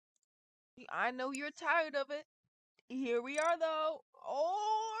I know you're tired of it. Here we are, though.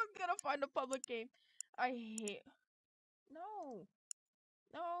 Oh, I'm gonna find a public game. I hate. No.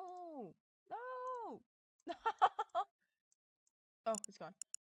 No. No. Oh, it's gone.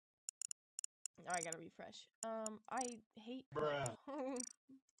 Now I gotta refresh. I hate.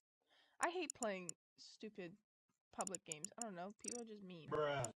 I hate playing stupid public games. I don't know. People are just mean. Oh,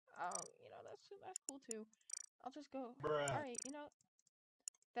 you know, that's cool too. I'll just go. Alright, you know,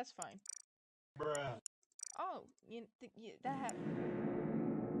 that's fine. Oh, that happened.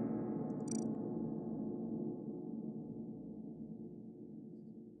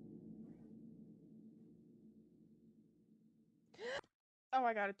 Oh,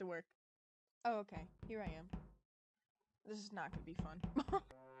 I got it to work. Oh, okay. Here I am. This is not gonna be fun.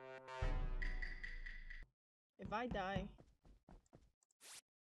 If I die,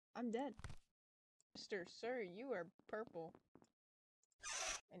 I'm dead. Mr. Sir, you are purple.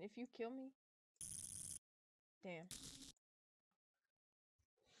 And if you kill me, damn.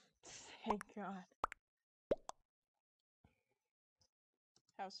 Thank God.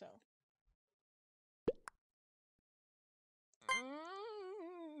 How so?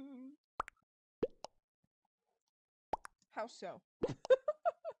 How so?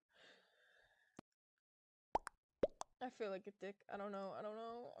 I feel like a dick. I don't know.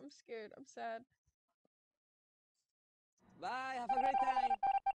 I'm scared. I'm sad. Bye, have a great time.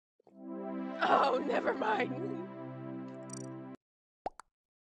 Oh, never mind.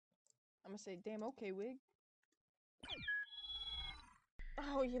 I'm gonna say, damn, okay, wig.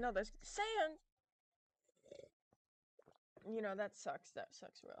 Oh, you know, there's sand. You know, that sucks. That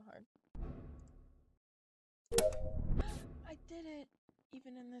sucks real hard. I did it.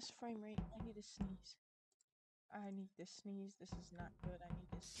 Even in this frame rate, I need to sneeze. I need to sneeze. This is not good. I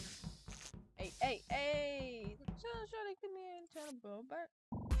need to sneeze. Hey! Try to give me an antenna, but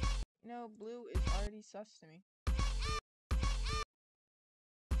no, blue is already sus to me.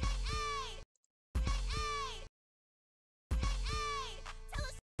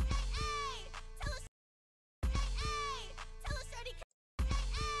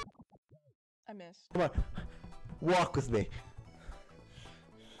 I missed. Come on, walk with me.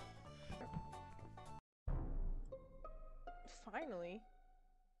 Finally.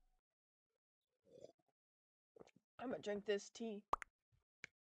 I'm gonna drink this tea.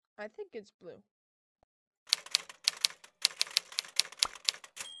 I think it's blue.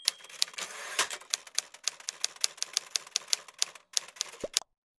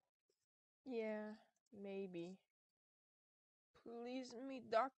 Yeah, maybe. Please me,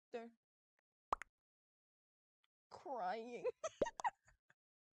 doctor. Crying.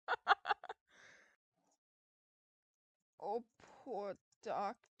 Oh, poor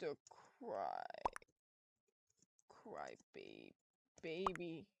doctor, cry,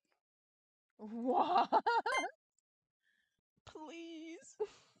 baby. What? Please.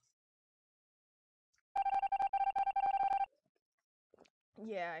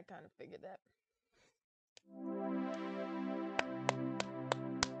 Yeah, I kind of figured that.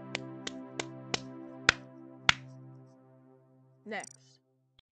 Next.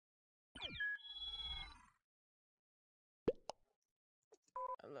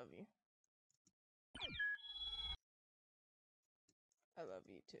 I love you. I love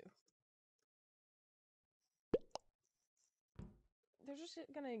you too. They're just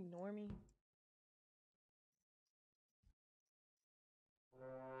gonna ignore me.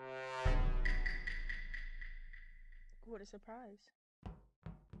 What a surprise.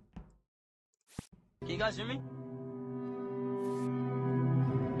 Can you guys hear me?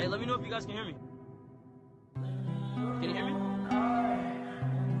 Hey, let me know if you guys can hear me. Can you hear me?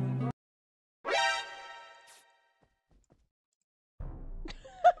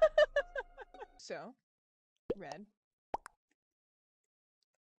 So, red.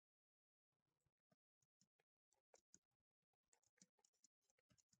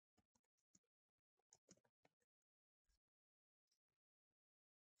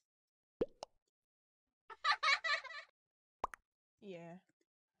 Yeah.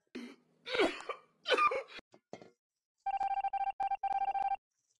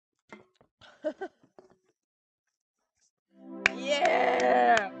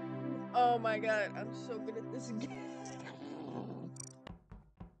 Yeah! Oh my god, I'm so good at this game.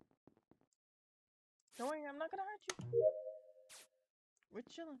 Don't worry, I'm not gonna hurt you. We're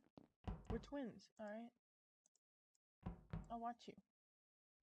chilling. We're twins, alright? I'll watch you.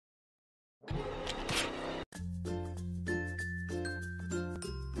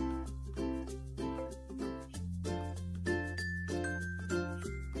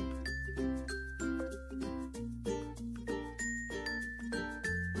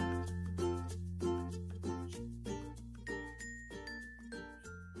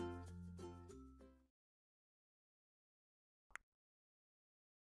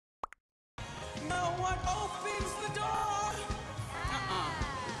 What opens the door?